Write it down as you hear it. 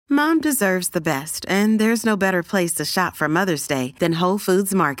Mom deserves the best, and there's no better place to shop for Mother's Day than Whole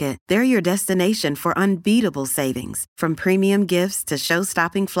Foods Market. They're your destination for unbeatable savings, from premium gifts to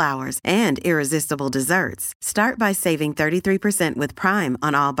show-stopping flowers and irresistible desserts. Start by saving 33% with Prime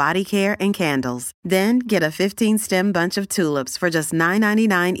on all body care and candles. Then get a 15-stem bunch of tulips for just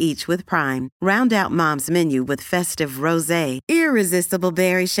 $9.99 each with Prime. Round out Mom's menu with festive rosé, irresistible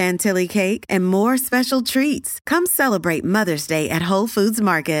berry chantilly cake, and more special treats. Come celebrate Mother's Day at Whole Foods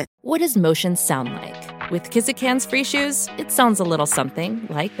Market. What does motion sound like? With Kizikans free shoes, it sounds a little something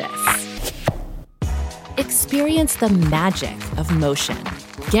like this. Experience the magic of motion.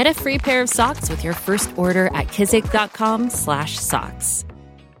 Get a free pair of socks with your first order at kizik.com/socks.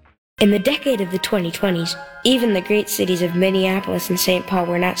 In the decade of the 2020s, even the great cities of Minneapolis and St. Paul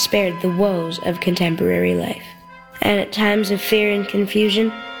were not spared the woes of contemporary life. And at times of fear and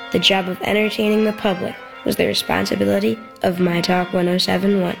confusion, the job of entertaining the public was the responsibility of My Talk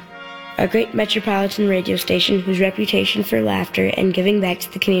 1071, a great metropolitan radio station whose reputation for laughter and giving back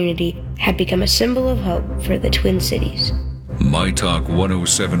to the community had become a symbol of hope for the Twin Cities. My Talk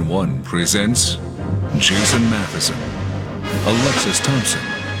 1071 presents Jason Matheson, Alexis Thompson,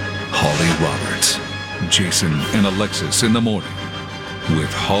 Holly Roberts. Jason and Alexis in the morning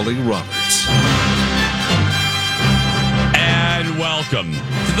with Holly Roberts. And welcome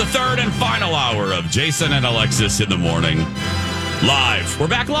to the third and final hour of Jason and Alexis in the morning. Live. We're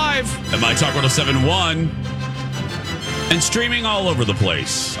back live at My Talk 1071 and streaming all over the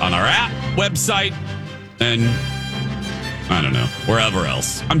place on our app, website, and I don't know, wherever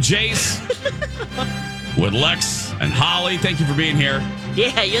else. I'm Jace with Lex and Holly. Thank you for being here.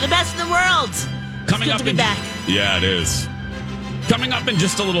 Yeah, you're the best in the world. Coming it's good up to be back. Yeah, it is. Coming up in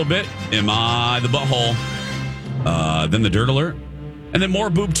just a little bit, Am I the Butthole? Then the Dirt Alert. And then more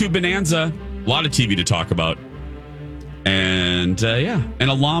Boob Tube Bonanza. A lot of TV to talk about. And, and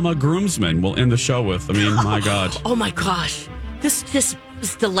a llama groomsman we'll end the show with. I mean, my God. Oh, my gosh. This is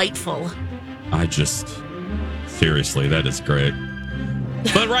delightful. Seriously, that is great.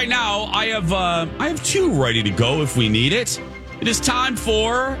 But right now, I have two ready to go if we need it. It is time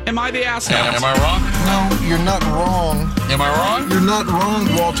for Am I the Asshat? Am I wrong? No, you're not wrong. Am I wrong? You're not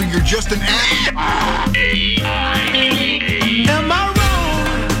wrong, Walter. You're just an ass. Am I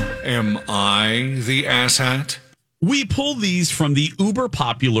wrong? Am I the asshat? We pull these from the uber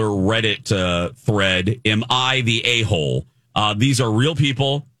popular Reddit thread, Am I the A-hole? These are real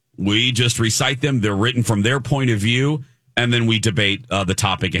people. We just recite them. They're written from their point of view, and then we debate the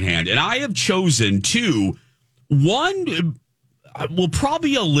topic at hand. And I have chosen two. One will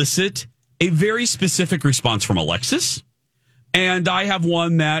probably elicit a very specific response from Alexis. And I have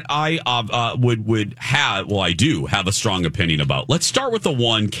one that I would have, well, I do have a strong opinion about. Let's start with the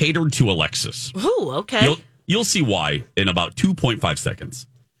one catered to Alexis. Ooh, okay. You'll see why in about 2.5 seconds.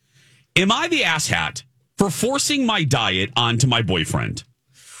 Am I the asshat for forcing my diet onto my boyfriend?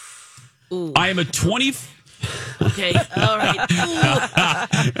 Ooh. I am a 20... Okay, all right. Okay.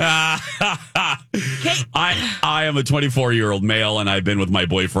 I am a 24-year-old male, and I've been with my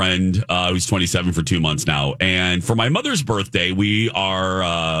boyfriend, who's 27 for 2 months now. And for my mother's birthday, we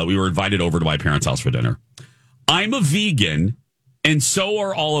were invited over to my parents' house for dinner. I'm a vegan, and so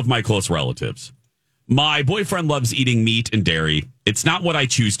are all of my close relatives. My boyfriend loves eating meat and dairy. It's not what I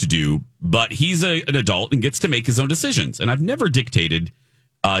choose to do, but he's an adult and gets to make his own decisions. And I've never dictated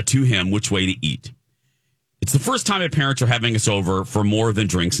to him which way to eat. It's the first time my parents are having us over for more than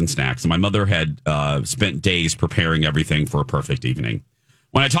drinks and snacks. And my mother had spent days preparing everything for a perfect evening.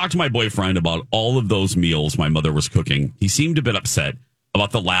 When I talked to my boyfriend about all of those meals my mother was cooking, he seemed a bit upset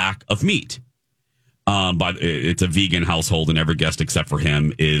about the lack of meat. But it's a vegan household, and every guest except for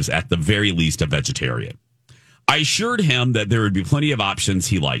him is at the very least a vegetarian. I assured him that there would be plenty of options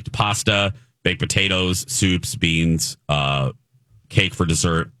he liked: pasta, baked potatoes, soups, beans, cake for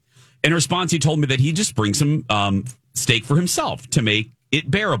dessert. In response, he told me that he'd just bring some steak for himself to make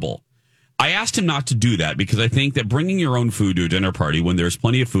it bearable. I asked him not to do that because I think that bringing your own food to a dinner party when there's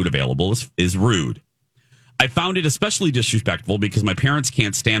plenty of food available is rude. I found it especially disrespectful because my parents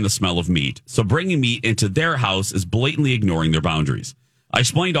can't stand the smell of meat, so bringing meat into their house is blatantly ignoring their boundaries. I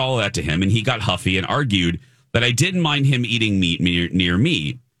explained all of that to him, and he got huffy and argued that I didn't mind him eating meat near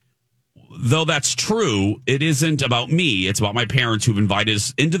me. Though that's true, it isn't about me. It's about my parents who've invited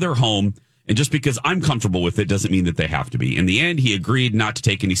us into their home. And just because I'm comfortable with it doesn't mean that they have to be. In the end, he agreed not to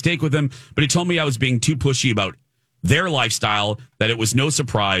take any steak with him, but he told me I was being too pushy about their lifestyle, that it was no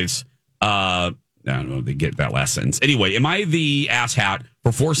surprise. I don't know, they get that last sentence. Anyway, am I the asshat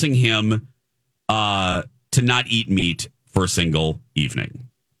for forcing him to not eat meat for a single evening?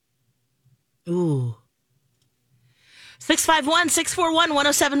 Ooh.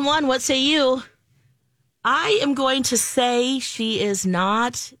 651-641-1071. What say you? I am going to say she is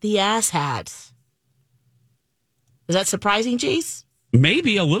not the asshat. Is that surprising, Jace?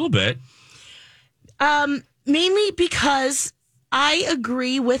 Maybe a little bit. Mainly because I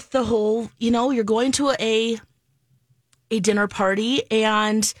agree with the whole, you're going to a dinner party,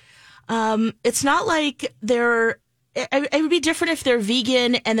 and it's not like it would be different if they're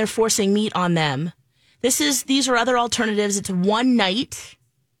vegan and they're forcing meat on them. These are other alternatives. It's one night,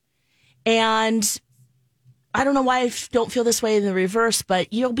 and I don't know why I don't feel this way in the reverse,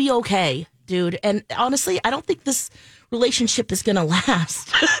 but you'll be okay, dude. And honestly, I don't think this relationship is going to last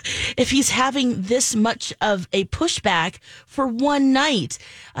if he's having this much of a pushback for one night.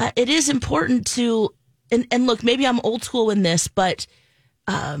 It is important to, and look, maybe I'm old school in this, but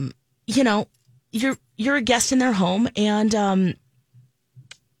you're a guest in their home, and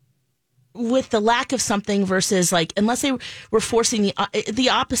with the lack of something versus unless they were forcing the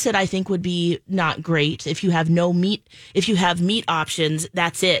opposite, I think would be not great. If you have no meat, if you have meat options,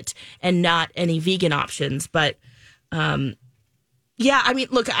 that's it, and not any vegan options. But yeah, I mean,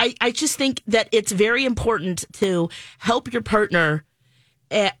 look, I just think that it's very important to help your partner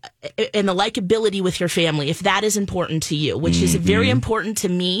and the likability with your family, if that is important to you, which is very important to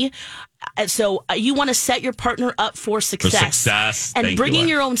me. So you want to set your partner up for success. And bringing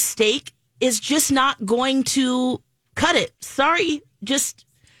your own steak is just not going to cut it. Sorry, just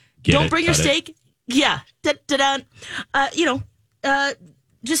don't bring your steak. Yeah,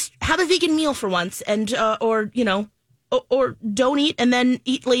 just have a vegan meal for once, and or don't eat and then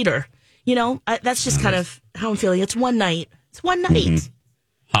eat later. That's just kind of how I'm feeling. It's one night. It's one night.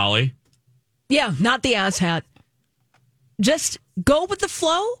 Mm-hmm. Holly? Yeah, not the asshat. Just go with the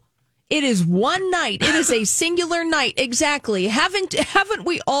flow. It is one night. It is a singular night. Exactly. Haven't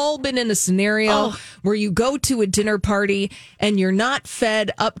we all been in a scenario where you go to a dinner party and you're not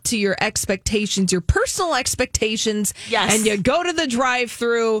fed up to your expectations, your personal expectations, yes, and you go to the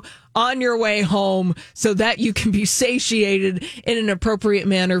drive-thru on your way home so that you can be satiated in an appropriate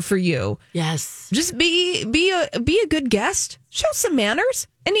manner for you. Yes. Just be a good guest. Show some manners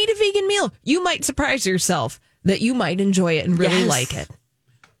and eat a vegan meal. You might surprise yourself that you might enjoy it and really like it.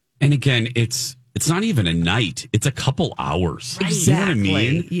 And again, it's not even a night. It's a couple hours. Right. You know what I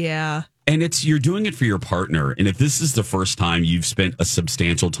mean? Yeah. And you're doing it for your partner. And if this is the first time you've spent a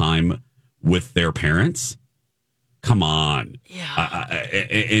substantial time with their parents, come on. Yeah.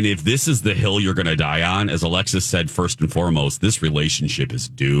 And if this is the hill you're going to die on, as Alexis said, first and foremost, this relationship is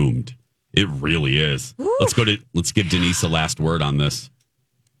doomed. It really is. Ooh. Let's give Denise a last word on this.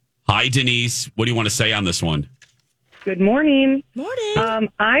 Hi, Denise. What do you want to say on this one? Good morning. Morning.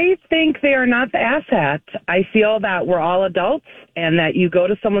 I think they are not the asshat. I feel that we're all adults, and that you go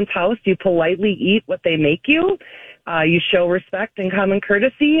to someone's house, you politely eat what they make you, you show respect and common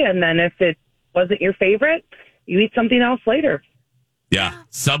courtesy, and then if it wasn't your favorite, you eat something else later. Yeah.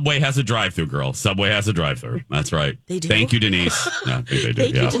 Subway has a drive-through, girl. Subway has a drive-through. That's right. They do. Thank you, Denise. Yeah, I think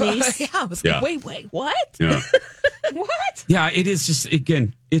they do. Thank you, Denise. Yeah, I was like, wait, what? Yeah. What? Yeah, it is just,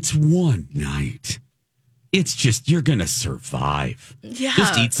 again, it's one night. It's just, you're going to survive. Yeah.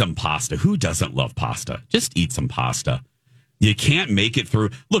 Just eat some pasta. Who doesn't love pasta? Just eat some pasta. You can't make it through.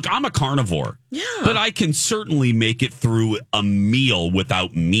 Look, I'm a carnivore. Yeah. But I can certainly make it through a meal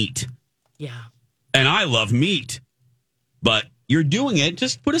without meat. Yeah. And I love meat. But you're doing it.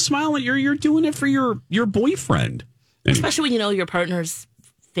 Just put a smile on you're doing it for your boyfriend. Anyway. Especially when your partner's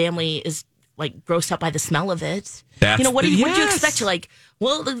family is grossed out by the smell of it. That's what do you expect? You're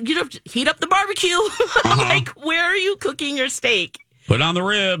heat up the barbecue. Where are you cooking your steak? Put on the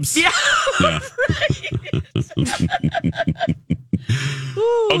ribs. Yeah.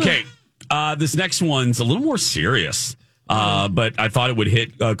 Okay. This next one's a little more serious, but I thought it would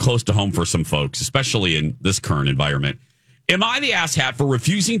hit close to home for some folks, especially in this current environment. Am I the asshat for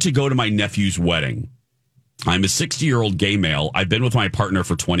refusing to go to my nephew's wedding? I'm a 60-year-old gay male. I've been with my partner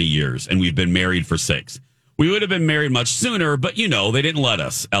for 20 years, and we've been married for 6. We would have been married much sooner, but, they didn't let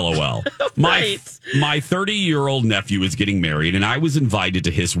us, LOL. Right. My 30-year-old nephew is getting married, and I was invited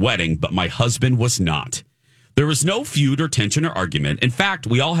to his wedding, but my husband was not. There was no feud or tension or argument. In fact,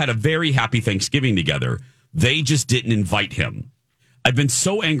 we all had a very happy Thanksgiving together. They just didn't invite him. I've been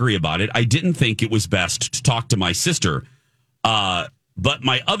so angry about it, I didn't think it was best to talk to my sister. But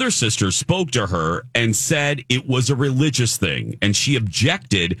my other sister spoke to her and said it was a religious thing, and she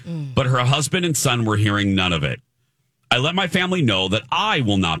objected, but her husband and son were hearing none of it. I let my family know that I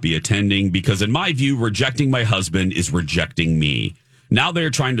will not be attending because, in my view, rejecting my husband is rejecting me. Now they're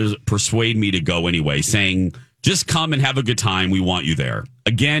trying to persuade me to go anyway, saying, just come and have a good time. We want you there.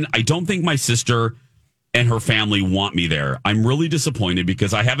 Again, I don't think my sister and her family want me there. I'm really disappointed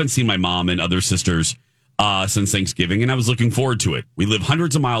because I haven't seen my mom and other sisters since Thanksgiving, and I was looking forward to it. We live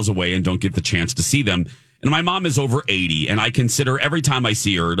hundreds of miles away and don't get the chance to see them. And my mom is over 80, and I consider every time I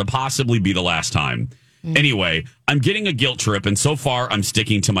see her to possibly be the last time. Anyway, I'm getting a guilt trip, and so far I'm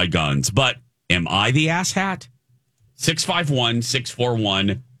sticking to my guns. But am I the asshat?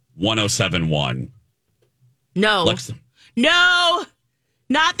 651-641-1071. No. No,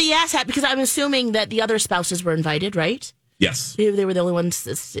 not the asshat, because I'm assuming that the other spouses were invited, right? Yes. They were the only ones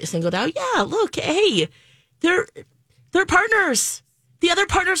singled out. Yeah, look, hey, they're partners. The other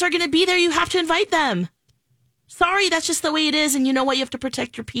partners are going to be there. You have to invite them. Sorry, that's just the way it is. And you know what? You have to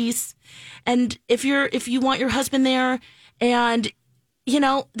protect your peace. And if you want your husband there, and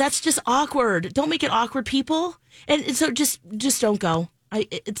that's just awkward. Don't make it awkward, people. And so just don't go.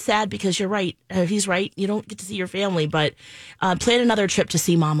 It's sad because you're right. He's right. You don't get to see your family, but plan another trip to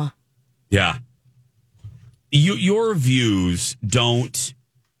see Mama. Yeah. Your views don't.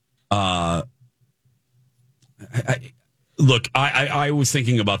 Look, I was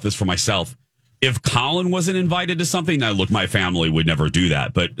thinking about this for myself. If Colin wasn't invited to something, now look, my family would never do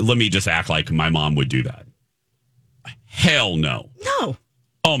that. But let me just act like my mom would do that. Hell no. No.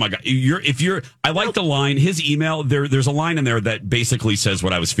 Oh my God. I like the line, his email, there's a line in there that basically says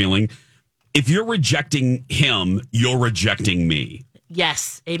what I was feeling. If you're rejecting him, you're rejecting me.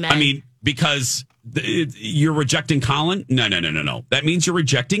 Yes. Amen. I mean, because you're rejecting Colin? No. That means you're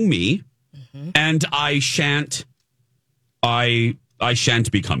rejecting me, and I shan't be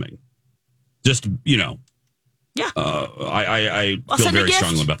coming. Just, Yeah. I feel very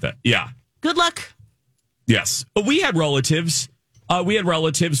strongly about that. Yeah. Good luck. Yes. We had relatives.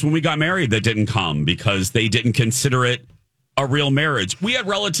 When we got married that didn't come because they didn't consider it a real marriage. We had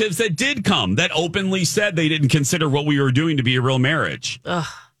relatives that did come that openly said they didn't consider what we were doing to be a real marriage. Ugh.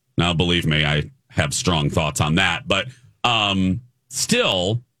 Now, believe me, I have strong thoughts on that, but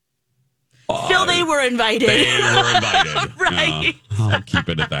still they were invited. Right. I'll keep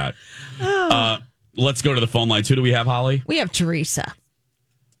it at that. Let's go to the phone lines. Who do we have, Holly? We have Teresa.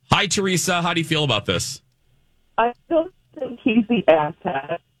 Hi, Teresa. How do you feel about this? I don't think he's the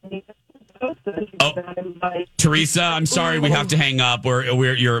asshat. Teresa, I'm sorry, we have to hang up.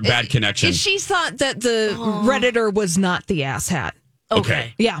 You're a bad connection. She thought that the Redditor was not the asshat.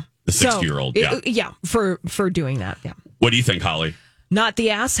 Okay. Yeah. The 60-year-old. Yeah. Yeah. For doing that. Yeah. What do you think, Holly? Not the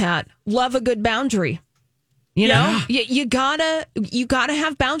asshat. Love a good boundary. You know, you gotta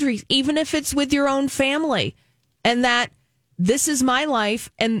have boundaries, even if it's with your own family, and that this is my life,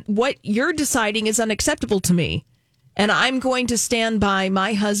 and what you're deciding is unacceptable to me, and I'm going to stand by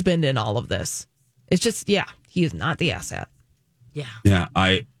my husband in all of this. It's just, he is not the asshat. Yeah. Yeah.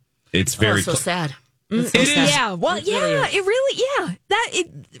 It's very so sad. It is. Yeah. Well, it really.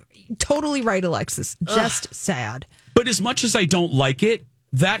 Totally right, Alexis. Just sad. But as much as I don't like it,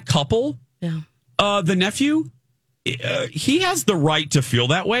 that couple. Yeah. The nephew, he has the right to feel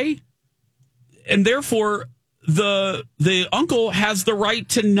that way, and therefore the uncle has the right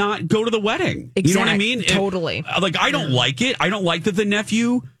to not go to the wedding. Exactly. You know what I mean? Totally. I don't like it. I don't like that the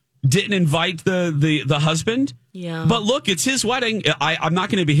nephew didn't invite the husband. Yeah. But look, it's his wedding. I'm not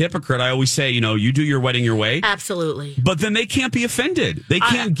going to be a hypocrite. I always say, you do your wedding your way. Absolutely. But then they can't be offended. They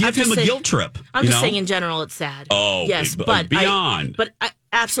can't give him a guilt trip. I'm just saying in general, it's sad. Oh, yes, but beyond. I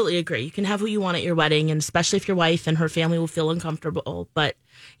absolutely agree. You can have who you want at your wedding, and especially if your wife and her family will feel uncomfortable. But,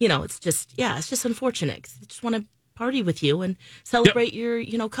 it's just unfortunate. They just want to party with you and celebrate your,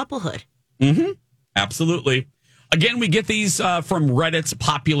 couplehood. Mm-hmm. Absolutely. Again, we get these from Reddit's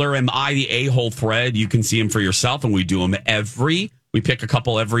popular Am I the A-hole thread. You can see them for yourself, and we do them we pick a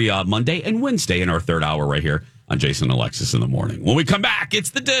couple every Monday and Wednesday in our third hour right here on Jason and Alexis in the morning. When we come back, it's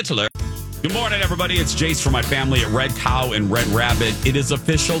the Diddler. Good morning, everybody. It's Jace from my family at Red Cow and Red Rabbit. It is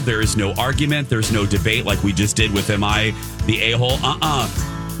official. There is no argument. There's no debate like we just did with Am I the A-hole?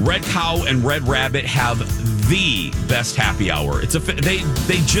 Red Cow and Red Rabbit have the best happy hour.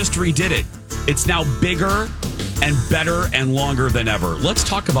 They just redid it. It's now bigger and better and longer than ever. Let's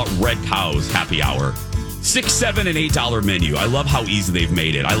talk about Red Cow's happy hour. $6, $7, and $8 menu. I love how easy they've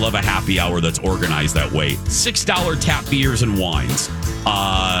made it. I love a happy hour that's organized that way. $6 tap beers and wines.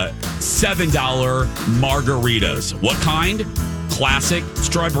 $7 margaritas. What kind? Classic,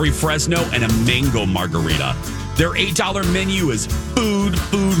 strawberry Fresno, and a mango margarita. Their $8 menu is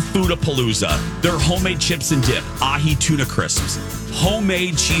food-a-palooza. Their homemade chips and dip, ahi tuna crisps,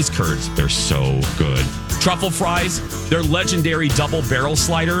 homemade cheese curds. They're so good. Truffle fries, their legendary double barrel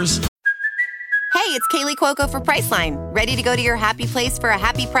sliders. Hey, it's Kaylee Cuoco for Priceline. Ready to go to your happy place for a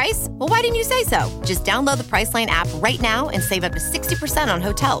happy price? Well, why didn't you say so? Just download the Priceline app right now and save up to 60% on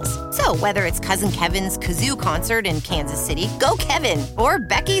hotels. So whether it's Cousin Kevin's Kazoo Concert in Kansas City, go Kevin, or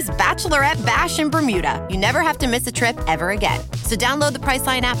Becky's Bachelorette Bash in Bermuda, you never have to miss a trip ever again. So download the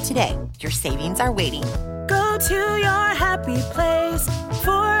Priceline app today. Your savings are waiting. Go to your happy place for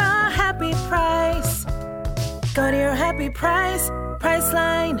a happy price. Go to your happy price,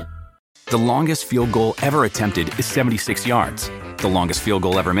 Priceline. The longest field goal ever attempted is 76 yards. The longest field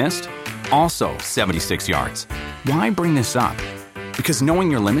goal ever missed? Also 76 yards. Why bring this up? Because knowing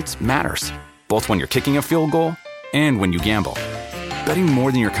your limits matters, both when you're kicking a field goal and when you gamble. Betting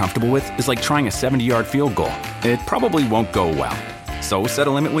more than you're comfortable with is like trying a 70-yard field goal. It probably won't go well. So set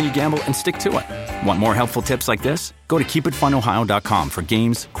a limit when you gamble and stick to it. Want more helpful tips like this? Go to keepitfunohio.com for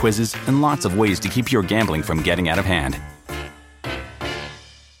games, quizzes, and lots of ways to keep your gambling from getting out of hand.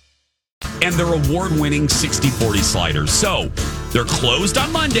 And their award-winning 60/40 sliders. So they're closed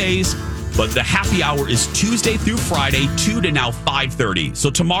on Mondays, but the happy hour is Tuesday through Friday, 2 to now 5:30. So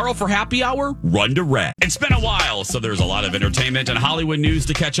tomorrow for happy hour, run to Red. It's been a while, so there's a lot of entertainment and Hollywood news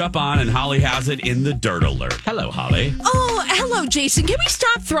to catch up on, and Holly has it in the Dirt Alert. Hello, Holly. Oh, hello, Jason. Can we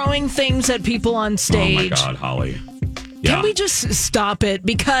stop throwing things at people on stage? Oh, my God, Holly. Yeah. Can we just stop it?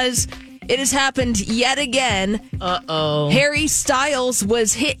 Because it has happened yet again. Uh-oh. Harry Styles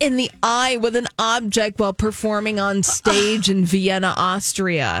was hit in the eye with an object while performing on stage in Vienna,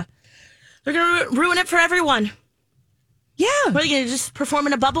 Austria. They're going to ruin it for everyone. Yeah. What, are you going to just perform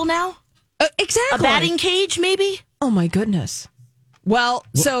in a bubble now? Exactly. A batting cage, maybe? Oh, my goodness. Well,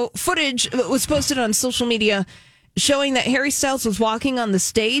 so footage was posted on social media showing that Harry Styles was walking on the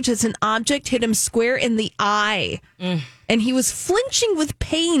stage as an object hit him square in the eye. And he was flinching with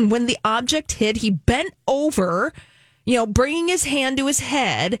pain when the object hit. He bent over, bringing his hand to his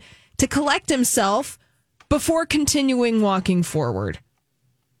head to collect himself before continuing walking forward.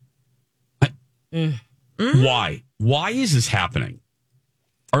 Why? Why is this happening?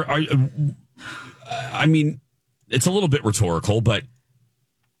 I mean, it's a little bit rhetorical, but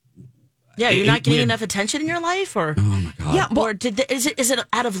yeah, you're not getting enough attention in your life, or oh my God, yeah, or is it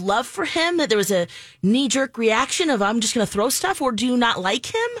out of love for him that there was a knee-jerk reaction of I'm just going to throw stuff, or do you not like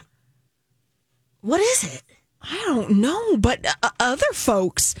him? What is it? I don't know, but other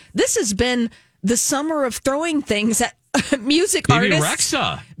folks, this has been the summer of throwing things at music artists.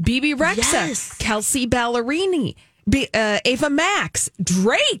 BB Rexha, yes. Kelsey Ballerini, Ava Max,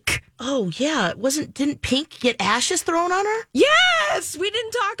 Drake. Oh yeah, didn't Pink get ashes thrown on her? Yes, we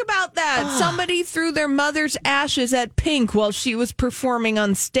didn't talk about that. Somebody threw their mother's ashes at Pink while she was performing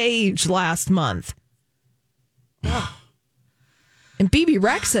on stage last month. And BB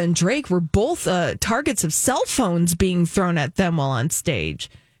Rexha and Drake were both targets of cell phones being thrown at them while on stage.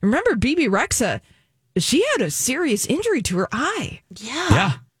 Remember, BB Rexha, she had a serious injury to her eye.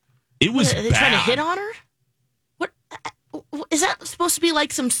 Yeah. It was Are they trying to hit on her? What is that supposed to be,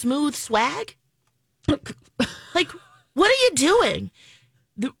 like some smooth swag? Like, what are you doing?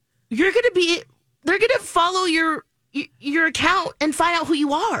 They're gonna follow your account and find out who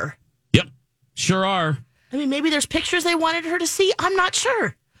you are. Yep, sure are. I mean, maybe there's pictures they wanted her to see. I'm not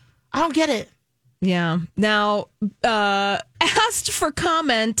sure. I don't get it. Yeah. Now, asked for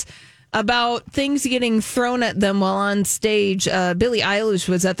comment about things getting thrown at them while on stage, Billie Eilish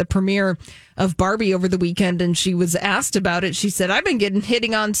was at the premiere of Barbie over the weekend, and she was asked about it. She said, I've been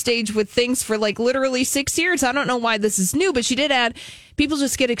hitting on stage with things for like literally 6 years. I don't know why this is new, but she did add, people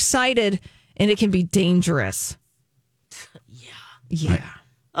just get excited and it can be dangerous. Yeah.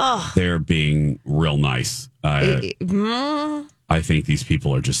 They're being real nice. I think these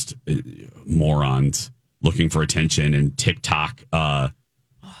people are just morons looking for attention and TikTok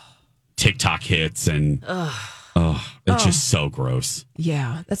hits, and it's just so gross.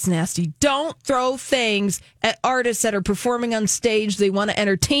 Yeah, that's nasty. Don't throw things at artists that are performing on stage. They want to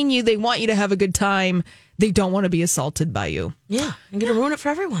entertain you. They want you to have a good time. They don't want to be assaulted by you. Yeah, I'm going to ruin it for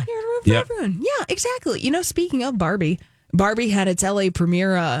everyone. Everyone. Yeah, exactly. Speaking of Barbie had its LA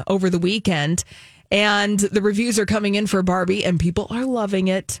premiere over the weekend, and the reviews are coming in for Barbie, and people are loving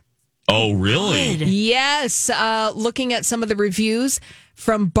it. Oh, really? Good. Yes. Looking at some of the reviews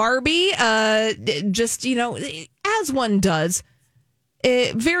from Barbie, as one does,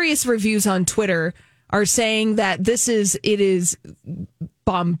 various reviews on Twitter are saying that it is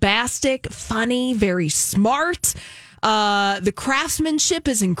bombastic, funny, very smart. The craftsmanship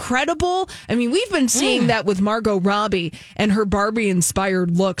is incredible. I mean, we've been seeing that with Margot Robbie and her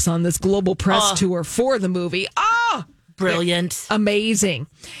Barbie-inspired looks on this global press tour for the movie. Brilliant. Amazing.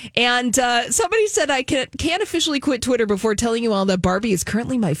 And somebody said I can't officially quit Twitter before telling you all that Barbie is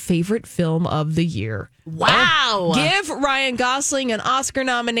currently my favorite film of the year. Wow. Give Ryan Gosling an Oscar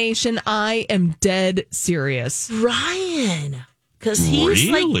nomination. I am dead serious. Ryan. Because he's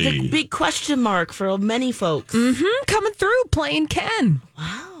like the big question mark for many folks. Coming through playing Ken.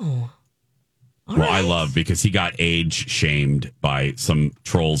 Wow. I love because he got age shamed by some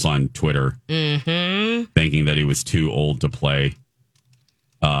trolls on Twitter, thinking that he was too old to play.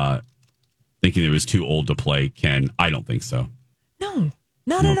 Thinking he was too old to play Ken. I don't think so. No,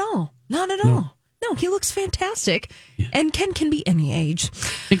 not at all. Not at all. No, he looks fantastic, and Ken can be any age.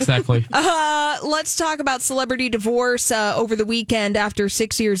 Exactly. Let's talk about celebrity divorce. Over the weekend, after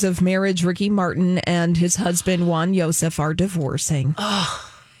 6 years of marriage, Ricky Martin and his husband Juan Joseph are divorcing.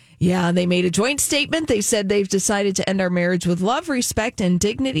 Yeah, they made a joint statement. They said they've decided to end our marriage with love, respect, and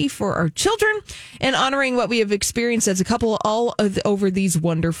dignity for our children, and honoring what we have experienced as a couple over these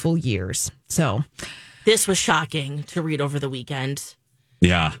wonderful years. So, this was shocking to read over the weekend.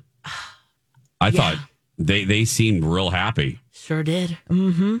 Yeah. I thought they seemed real happy. Sure did.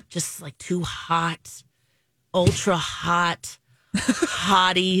 Just like two hot, ultra hot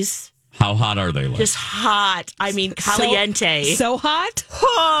hotties. How hot are they? Like? Just hot. I mean, caliente. So hot?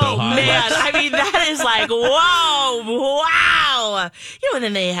 Oh, so hot, man. I mean, that is like, whoa, wow. And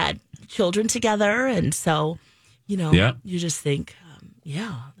then they had children together. And so, you just think,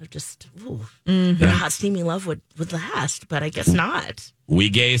 they're just, their hot, steamy love would last. But I guess not. We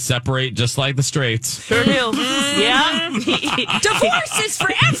gays separate just like the straights. Sure do. Yeah. Divorce is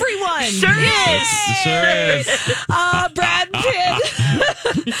for everyone. Sure is. Sure is. Brad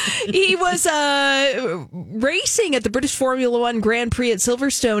Pitt. He was racing at the British Formula One Grand Prix at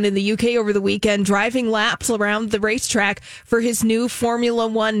Silverstone in the UK over the weekend, driving laps around the racetrack for his new Formula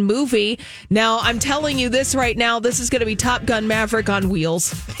One movie. Now, I'm telling you this right now, this is going to be Top Gun Maverick on wheels.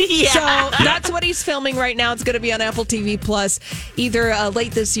 So that's what he's filming right now. It's going to be on Apple TV Plus either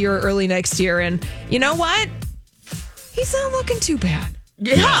late this year or early next year. And you know what? He's not looking too bad.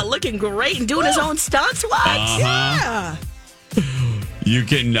 Yeah, looking great and doing his own stunts. What? Yeah. You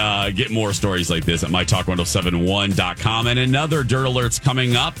can get more stories like this at mytalk1071.com. And another Dirt Alert's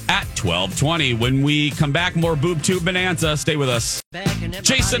coming up at 12:20. When we come back, more Boob Tube Bonanza. Stay with us.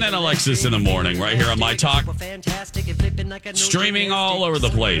 Jason and Alexis in the morning, right here on My Talk. Streaming all over the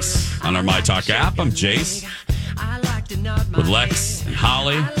place on our My Talk app. I'm Jace. With Lex and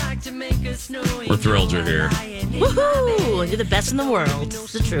Holly. We're thrilled you're here. Woohoo! You're the best in the world.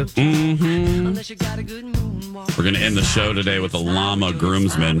 It's the truth. We're going to end the show today with a llama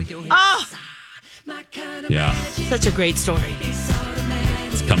groomsman. Oh! Yeah. Such a great story.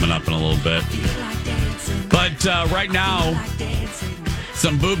 It's coming up in a little bit. But right now,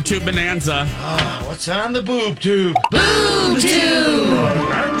 some Boob Tube Bonanza. What's on the boob tube? Boob tube!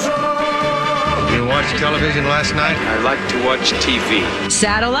 You watched television last night? I like to watch TV.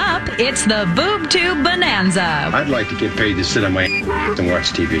 Saddle up, it's the Boob Tube Bonanza. I'd like to get paid to sit on my and watch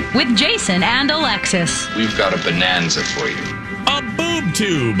TV. With Jason and Alexis. We've got a bonanza for you. A Boob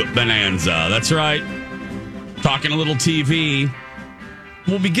Tube Bonanza. That's right. Talking a little TV.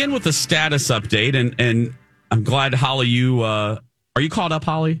 We'll begin with a status update, and I'm glad, Holly, you... are you caught up,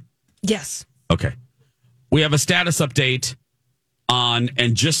 Holly? Yes. Okay. We have a status update on,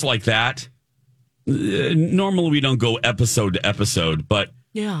 and just like that... normally we don't go episode to episode, but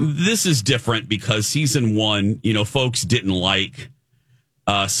this is different because season 1, folks didn't like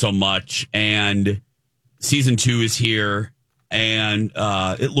so much, and season 2 is here, and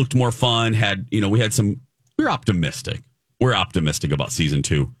it looked more fun. We're optimistic. We're optimistic about season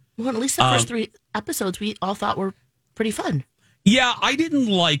 2. Well, at least the first 3 episodes we all thought were pretty fun. Yeah, I didn't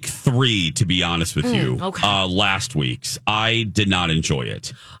like 3, to be honest with you. Okay. Last week's. I did not enjoy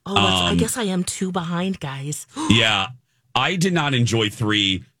it. Oh, I guess I am 2 behind, guys. Yeah, I did not enjoy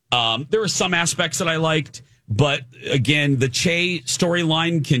 3. There were some aspects that I liked, but again, the Che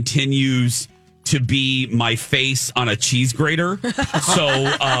storyline continues to be my face on a cheese grater. So,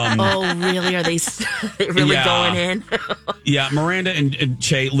 oh, really? Are they really going in? Yeah, Miranda and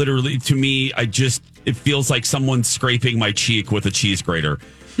Che, literally, to me, it feels like someone's scraping my cheek with a cheese grater.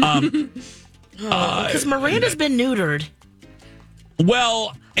 Because Miranda's been neutered.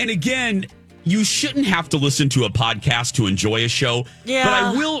 Well, and again, you shouldn't have to listen to a podcast to enjoy a show.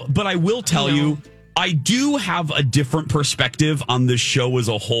 Yeah. But I will tell you, I do have a different perspective on this show as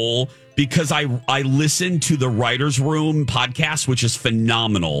a whole because I listen to the Writers Room podcast, which is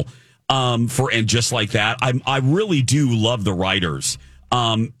phenomenal. And just like that, I really do love the writers.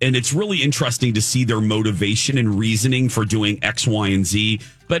 And it's really interesting to see their motivation and reasoning for doing X, Y, and Z.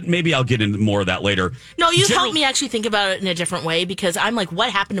 But maybe I'll get into more of that later. No, you helped me actually think about it in a different way, because I'm like, what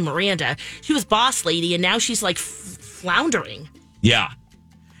happened to Miranda? She was boss lady, and now she's like floundering. Yeah.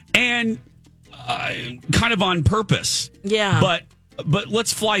 And kind of on purpose. Yeah. But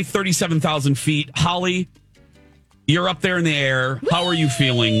let's fly 37,000 feet. Holly, you're up there in the air. Whee! How are you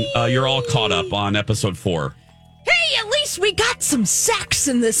feeling? You're all caught up on episode 4. Hey, at least we got some sex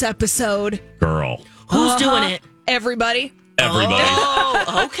in this episode. Girl. Who's doing it? Everybody.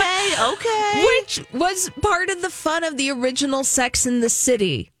 Oh, okay. Which was part of the fun of the original Sex in the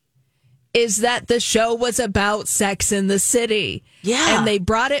City, is that the show was about Sex in the City. Yeah. And they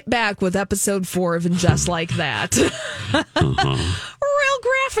brought it back with episode 4 of And Just Like That. Real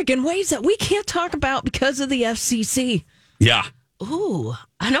graphic in ways that we can't talk about because of the FCC. Yeah. Ooh,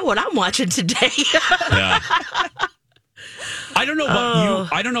 I know what I'm watching today. Yeah. I don't know about you.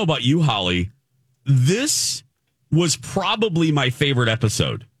 I don't know about you, Holly. This was probably my favorite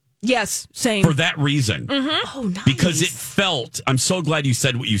episode. Yes, same. For that reason. Mm-hmm. Oh, nice. Because it felt, I'm so glad you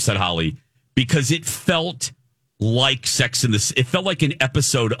said what you said, Holly, because it felt like it felt like an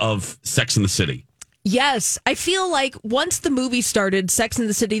episode of Sex in the City. Yes, I feel like once the movie started, Sex in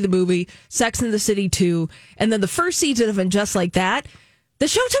the City, the movie, Sex in the City 2, and then the first season of And Just Like That, the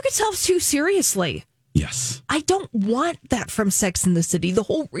show took itself too seriously. Yes. I don't want that from Sex in the City. The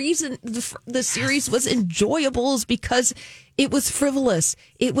whole reason the series was enjoyable is because it was frivolous.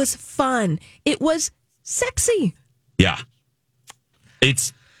 It was fun. It was sexy. Yeah.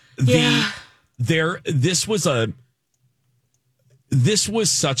 This was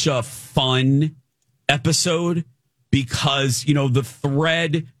such a fun episode because, the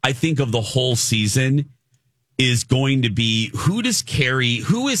thread, I think, of the whole season is going to be who is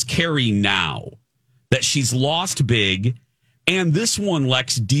Carrie now that she's lost big, and this one,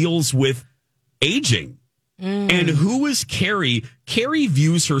 Lex, deals with aging. And who is Carrie? Carrie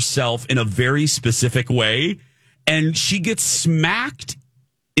views herself in a very specific way, and she gets smacked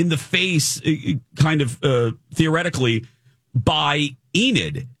in the face, kind of theoretically, by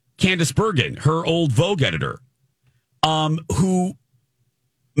Enid, Candace Bergen, her old Vogue editor, who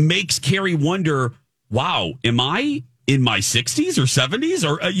makes Carrie wonder, wow, am I in my 60s or 70s?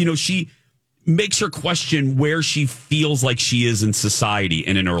 Or, she makes her question where she feels like she is in society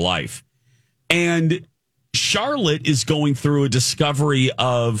and in her life. And Charlotte is going through a discovery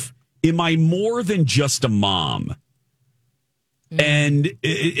of, am I more than just a mom? And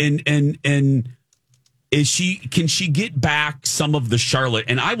can she get back some of the Charlotte?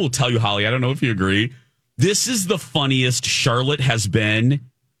 And I will tell you, Holly, I don't know if you agree, this is the funniest Charlotte has been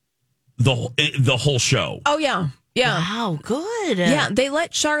the whole show. Oh, yeah. Yeah. Wow, good. Yeah, they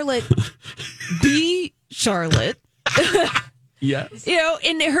let Charlotte be Charlotte. Yes.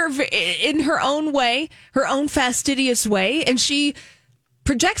 In her own way, her own fastidious way, and she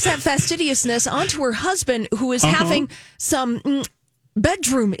projects that fastidiousness onto her husband, who is having some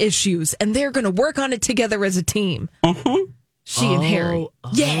bedroom issues, and they're going to work on it together as a team. She and Harry.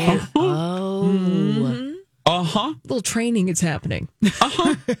 Yeah. Little training is happening.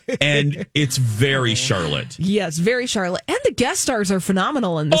 And it's very Charlotte. Yes, very Charlotte. And the guest stars are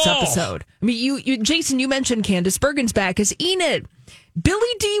phenomenal in this episode. I mean, you Jason, you mentioned Candace Bergen's back as Enid.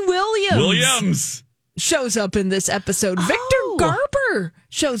 Billy D. Williams shows up in this episode. Victor Garber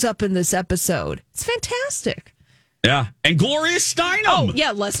shows up in this episode. It's fantastic. Yeah. And Gloria Steinem. Oh,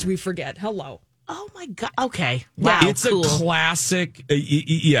 yeah, lest we forget. Hello. Oh, my God. Okay. Wow. It's a classic.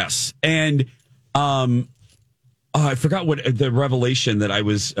 Yes. And I forgot what the revelation that I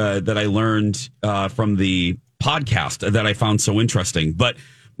learned from the podcast that I found so interesting. But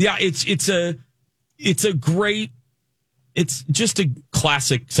yeah, it's just a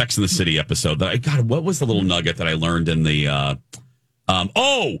classic Sex and the City episode that what was the little nugget that I learned in the,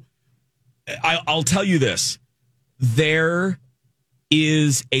 I'll tell you this. There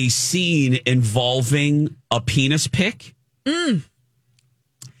is a scene involving a penis pic.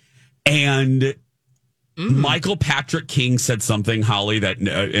 And Michael Patrick King said something, Holly, that,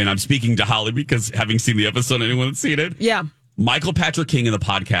 and I'm speaking to Holly because having seen the episode, anyone that's seen it? Yeah. Michael Patrick King in the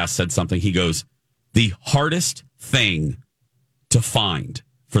podcast said something. He goes, the hardest thing to find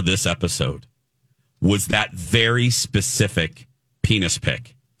for this episode was that very specific penis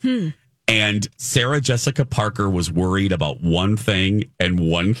pic. And Sarah Jessica Parker was worried about one thing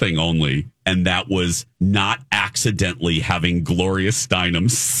and one thing only, and that was not accidentally having Gloria Steinem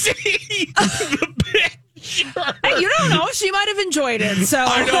see the picture. You don't know. She might have enjoyed it. So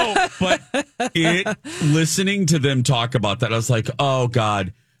I know, but listening to them talk about that, I was like, oh,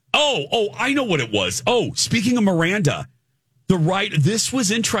 God. Oh, I know what it was. Oh, speaking of Miranda, This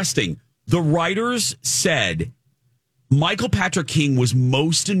was interesting. The writers said Michael Patrick King was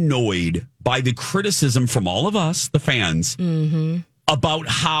most annoyed by the criticism from all of us, the fans, about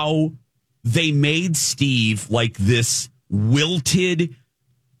how they made Steve like this wilted,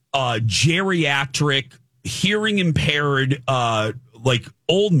 geriatric, hearing impaired, like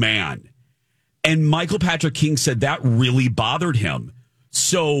old man. And Michael Patrick King said that really bothered him.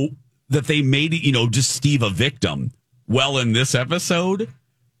 So that they made it, just Steve a victim. Well, in this episode,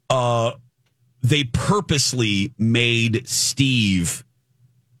 they purposely made Steve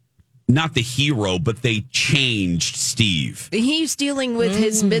not the hero, but they changed Steve. He's dealing with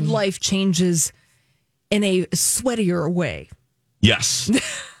his midlife changes in a sweatier way. Yes.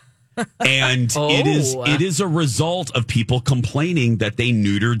 And it is a result of people complaining that they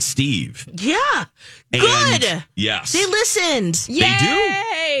neutered Steve. Yeah. And good. Yes. They listened. Yay!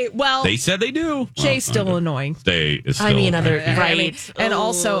 They do. Well, They said they do. Jay's still annoying. They is still right. And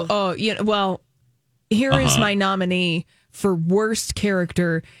also, here is my nominee for worst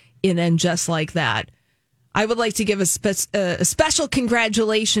character in And Just Like That. I would like to give a special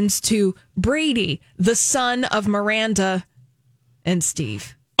congratulations to Brady, the son of Miranda and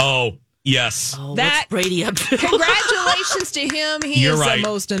Steve. Oh, yes. Oh, what's Brady up to? Congratulations to him. He You're is right. the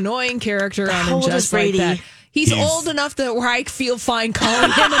most annoying character on How And old Just is Brady? Like That. He's old enough that where I feel fine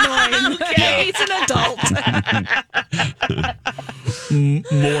calling him annoying. Okay, he's an adult.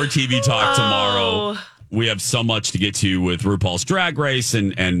 More TV talk tomorrow. We have so much to get to with RuPaul's Drag Race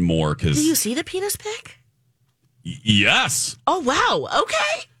and more. Do you see the penis pic? Yes. Oh, wow.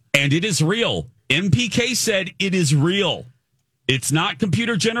 Okay. And it is real. MPK said it is real. It's not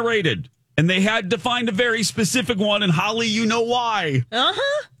computer generated. And they had to find a very specific one. And Holly, you know why.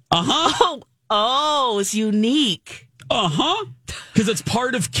 Oh, it's unique. Because it's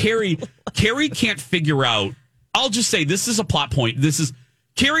part of Carrie. Carrie can't figure out. I'll just say this is a plot point.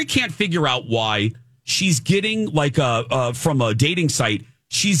 Carrie can't figure out why she's getting from a dating site.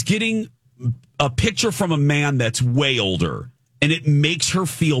 She's getting a picture from a man that's way older. And it makes her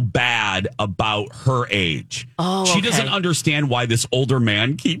feel bad about her age. She doesn't understand why this older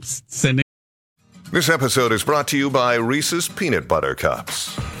man keeps sending. This episode is brought to you by Reese's Peanut Butter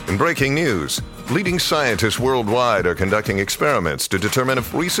Cups. In breaking news, leading scientists worldwide are conducting experiments to determine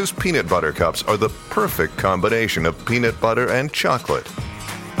if Reese's Peanut Butter Cups are the perfect combination of peanut butter and chocolate.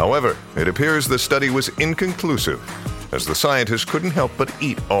 However, it appears the study was inconclusive, as the scientists couldn't help but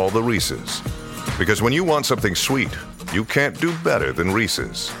eat all the Reese's. Because when you want something sweet, you can't do better than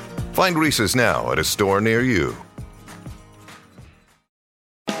Reese's. Find Reese's now at a store near you.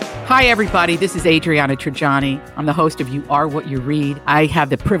 Hi, everybody. This is Adriana Trajani. I'm the host of You Are What You Read. I have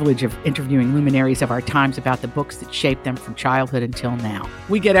the privilege of interviewing luminaries of our times about the books that shaped them from childhood until now.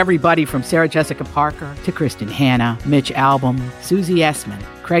 We get everybody from Sarah Jessica Parker to Kristen Hanna, Mitch Albom, Susie Essman,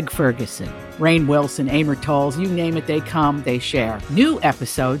 Craig Ferguson, Rainn Wilson, Amor Tolls, you name it, they come, they share. New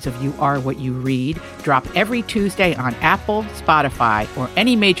episodes of You Are What You Read drop every Tuesday on Apple, Spotify, or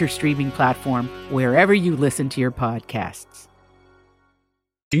any major streaming platform wherever you listen to your podcasts.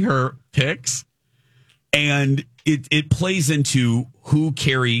 Her picks, and it plays into who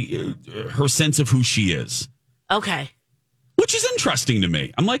Carrie, her sense of who she is. Okay. Which is interesting to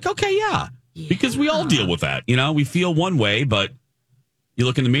me. I'm like, okay, yeah. Because we all deal with that. We feel one way, but you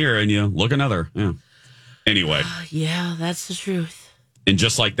look in the mirror and you look another. Yeah. Anyway. Yeah, that's the truth. And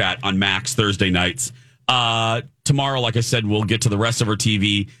just like that on Max Thursday nights. Tomorrow, like I said, we'll get to the rest of our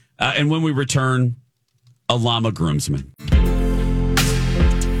TV. And when we return, a llama groomsman.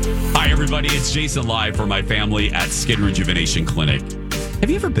 Hi, everybody. It's Jason live for my family at Skin Rejuvenation Clinic. Have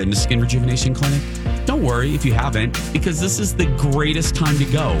you ever been to Skin Rejuvenation Clinic? Don't worry if you haven't, because this is the greatest time to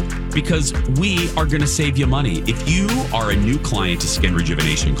go, because we are going to save you money. If you are a new client to Skin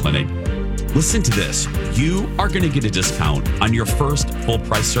Rejuvenation Clinic, listen to this. You are going to get a discount on your first full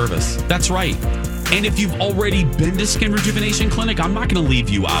price service. That's right. And if you've already been to Skin Rejuvenation Clinic, I'm not going to leave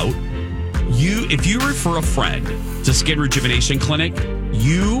you out. If you refer a friend to Skin Rejuvenation Clinic,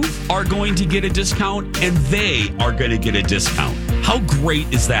 you are going to get a discount and they are going to get a discount. How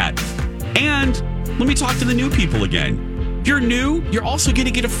great is that? And let me talk to the new people again. If you're new, you're also going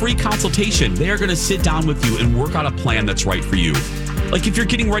to get a free consultation. They are going to sit down with you and work out a plan that's right for you. Like if you're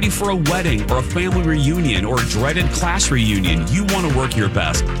getting ready for a wedding or a family reunion or a dreaded class reunion, you want to work your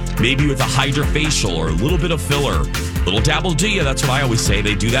best. Maybe with a hydrofacial or a little bit of filler. Little dabble do ya, that's what I always say.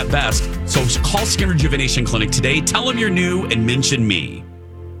 They do that best. So call Skin Rejuvenation Clinic today. Tell them you're new and mention me.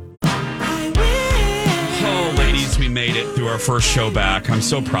 Oh, ladies, we made it through our first show back. I'm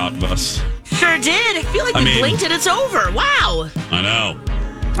so proud of us. Sure did. I feel like we blinked and it's over. Wow. I know.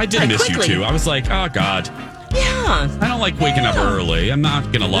 I did miss you too. I was like, oh, God. Yeah. I don't like waking up early. I'm not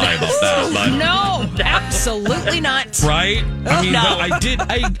going to lie about that. But, No, absolutely not. right? I mean, No.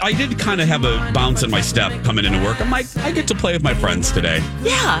 but I did kind of have a bounce in my step coming into work. I'm like, I get to play with my friends today.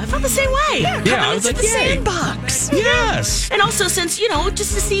 Yeah, I felt the same way. Yeah, I was like, the yay. sandbox. Yes. And also, since,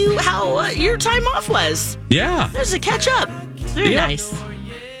 just to see how your time off was. Yeah. There's a catch up. Very nice.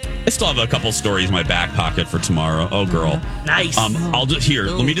 I still have a couple stories in my back pocket for tomorrow. Oh, girl. Nice. I'll just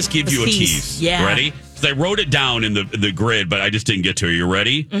let me just give you a tease. Yeah. Ready? Because I wrote it down in the grid, but I just didn't get to it. You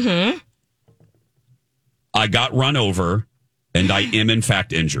ready? Mm-hmm. I got run over, and I am in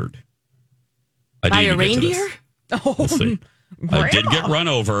fact injured. By a reindeer? Oh, We'll see. I did get run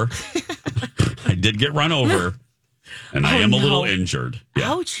over. And I am a little injured. Yeah.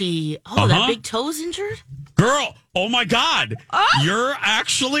 Ouchie. Oh, that big toe's injured? Girl, oh my God. You're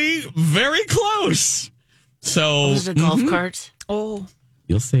actually very close. So. Was it a golf cart? Oh.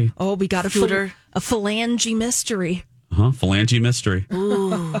 You'll see. Oh, we got a phalange mystery. Phalange mystery.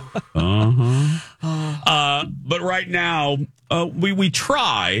 Ooh. But right now, we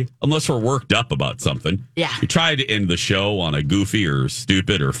try, unless we're worked up about something. Yeah. We try to end the show on a goofy or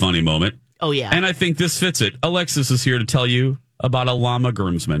stupid or funny moment. Oh, yeah. And I think this fits it. Alexis is here to tell you about a llama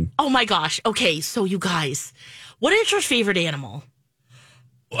groomsman. Oh, my gosh. Okay, so you guys, what is your favorite animal?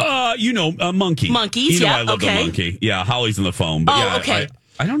 A monkey. Monkeys, I love the monkey. Yeah, Holly's on the phone. But okay.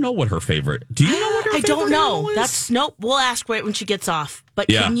 I don't know what her favorite. Do you know what her favorite I don't know. animal is? That's nope. We'll ask right when she gets off. But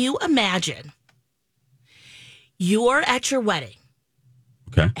can you imagine? You're at your wedding.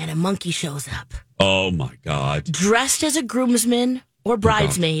 Okay. And a monkey shows up. Oh my God. Dressed as a groomsman or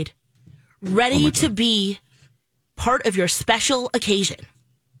bridesmaid, ready to be part of your special occasion.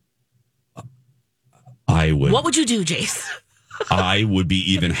 I would. What would you do, Jace? I would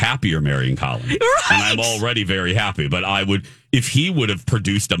be even happier marrying Colin. Right. And I'm already very happy. But I would, if he would have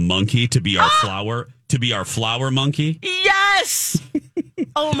produced a monkey to be our flower monkey. Yes.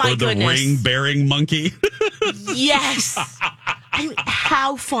 Oh my goodness. Or the ring-bearing monkey. Yes. I mean,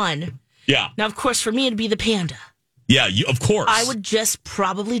 how fun. Yeah. Now, of course, for me, it'd be the panda. Yeah, of course. I would just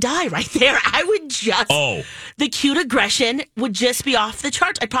probably die right there. I would just. Oh. The cute aggression would just be off the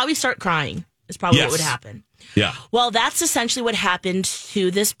charts. I'd probably start crying. Is probably what would happen. Yeah. Well, that's essentially what happened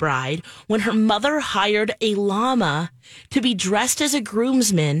to this bride when her mother hired a llama to be dressed as a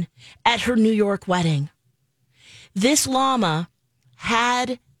groomsman at her New York wedding. This llama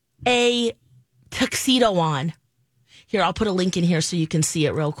had a tuxedo on. Here, I'll put a link in here so you can see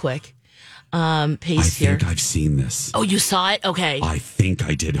it real quick. Paste here. I think I've seen this. Oh, you saw it? Okay. I think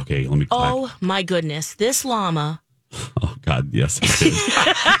I did. Okay, let me go back. Oh, my goodness. This llama. Oh, God, yes, I did.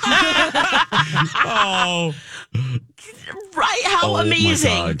 Oh. Right? How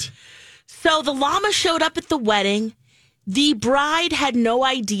amazing. My God. So the llama showed up at the wedding. The bride had no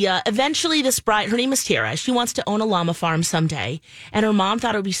idea. Eventually, this bride, her name is Tara. She wants to own a llama farm someday. And her mom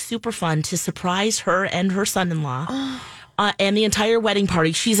thought it would be super fun to surprise her and her son-in-law and the entire wedding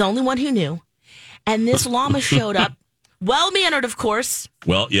party. She's the only one who knew. And this llama showed up, well-mannered, of course.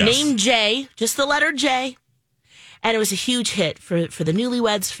 Well, yes. Named J, just the letter J. And it was a huge hit for the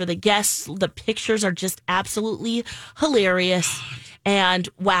newlyweds, for the guests. The pictures are just absolutely hilarious. And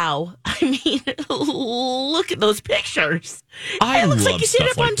wow, I mean, look at those pictures. It looks like you did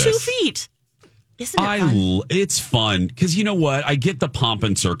it on 2 feet. Isn't it fun? It's fun because you know what? I get the pomp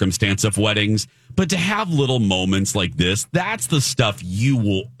and circumstance of weddings, but to have little moments like this, that's the stuff you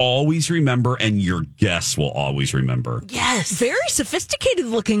will always remember and your guests will always remember. Yes. Very sophisticated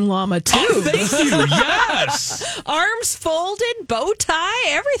looking llama, too. Oh, thank you. Yes. Arms folded, bow tie,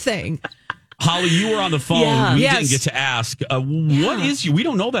 everything. Holly, you were on the phone. Yeah. We didn't get to ask. What is you? We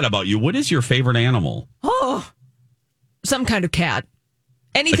don't know that about you. What is your favorite animal? Oh, some kind of cat.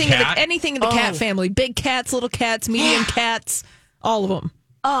 Anything in the cat family. Big cats, little cats, medium cats, all of them.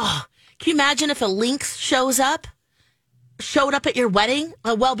 Oh, can you imagine if a lynx showed up at your wedding?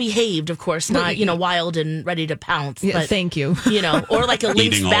 Well behaved, of course, not, wild and ready to pounce. Yeah, but, thank you. Or like a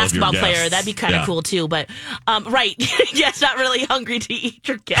lynx basketball player. That'd be kind of Yeah. cool too. But, right. Yes, not really hungry to eat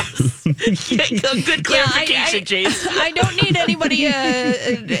your guests. Good clarification, James. I don't need anybody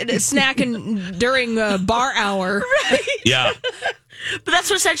snacking during bar hour. Right. Yeah. But that's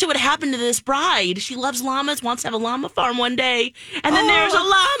what essentially what happened to this bride. She loves llamas, wants to have a llama farm one day, and then there's a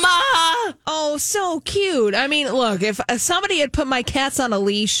llama. Oh, so cute. I mean, look, if somebody had put my cats on a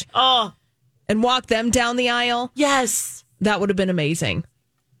leash and walked them down the aisle, yes, that would have been amazing.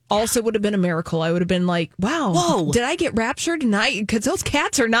 also would have been a miracle. I would have been like, wow, whoa, did I get raptured? Because those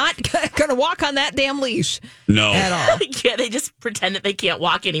cats are not going to walk on that damn leash. No. At all. Yeah, they just pretend that they can't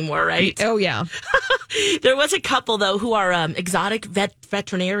walk anymore, right? Oh, yeah. There was a couple, though, who are exotic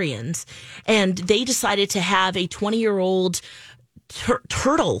veterinarians, and they decided to have a 20-year-old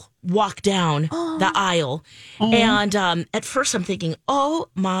turtle walk down the aisle. And at first I'm thinking, oh,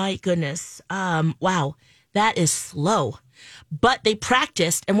 my goodness, wow, that is slow. But they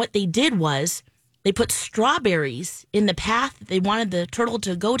practiced, and what they did was they put strawberries in the path they wanted the turtle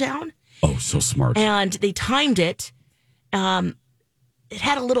to go down. Oh, so smart. And they timed it. It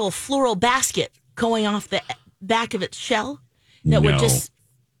had a little floral basket going off the back of its shell that would just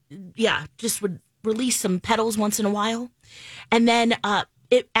would release some petals once in a while. And then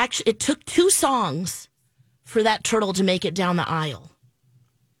it took 2 songs for that turtle to make it down the aisle.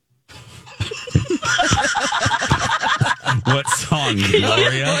 What song,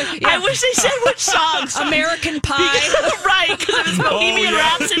 Gloria? I wish they said which songs. American Pie. Right, because if it's Bohemian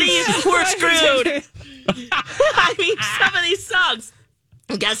Rhapsody, we're screwed. I mean, some of these songs,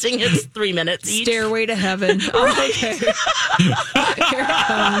 I'm guessing it's 3 minutes each. Stairway to Heaven. Oh, okay. Here it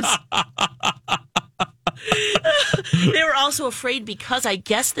comes. They were also afraid because I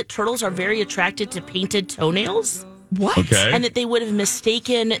guess that turtles are very attracted to painted toenails. What? Okay. And that they would have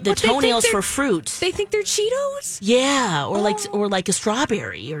mistaken the toenails for fruit. They think they're Cheetos? Yeah, or like a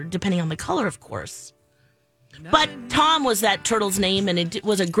strawberry, or depending on the color, of course. But Tom was that turtle's name, and it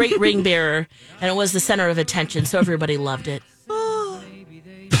was a great ring bearer, and it was the center of attention, so everybody loved it.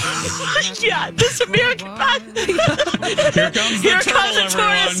 Yeah, this American Pie. Here comes the turtle,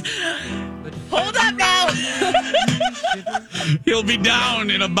 tourist. Hold up now. He'll be down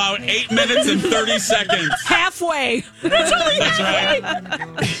in about 8 minutes and 30 seconds. Halfway. That's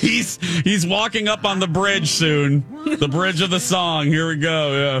right. He's walking up on the bridge soon. The bridge of the song. Here we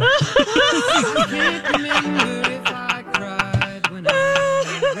go. Yeah.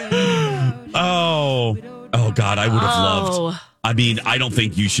 Oh God, I would have loved. I mean, I don't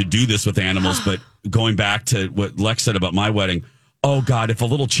think you should do this with animals, but going back to what Lex said about my wedding. Oh, God, if a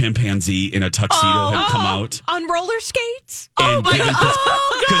little chimpanzee in a tuxedo had come out. On roller skates? Oh, my God.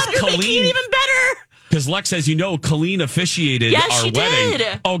 Oh, God, you're making it even better. Because Lex, as you know, Colleen officiated yes, our wedding.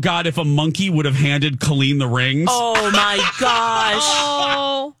 Did. Oh, God, if a monkey would have handed Colleen the rings. Oh, my gosh.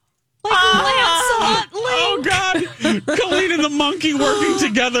 Oh. Like Lancelot Link. Oh, God. Colleen and the monkey working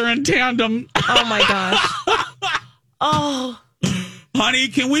together in tandem. Oh, my gosh. Oh. Honey,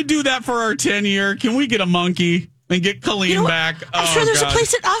 can we do that for our 10-year? Can we get a monkey? And get Colleen back. I'm sure there's a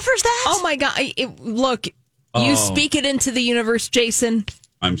place that offers that. Oh, my God. Look, you speak it into the universe, Jason.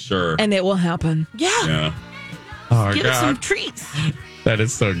 I'm sure. And it will happen. Yeah. Oh, give it some treats. That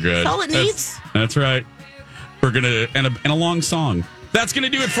is so good. That's all it needs. That's right. We're going to, and a long song. That's going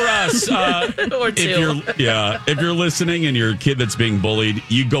to do it for us. Or 2. If you're listening and you're a kid that's being bullied,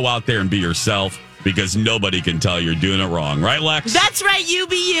 you go out there and be yourself. Because nobody can tell you're doing it wrong. Right, Lex? That's right. You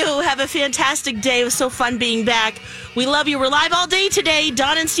be you. Have a fantastic day. It was so fun being back. We love you. We're live all day today.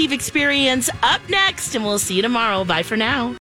 Dawn and Steve Experience up next, and we'll see you tomorrow. Bye for now.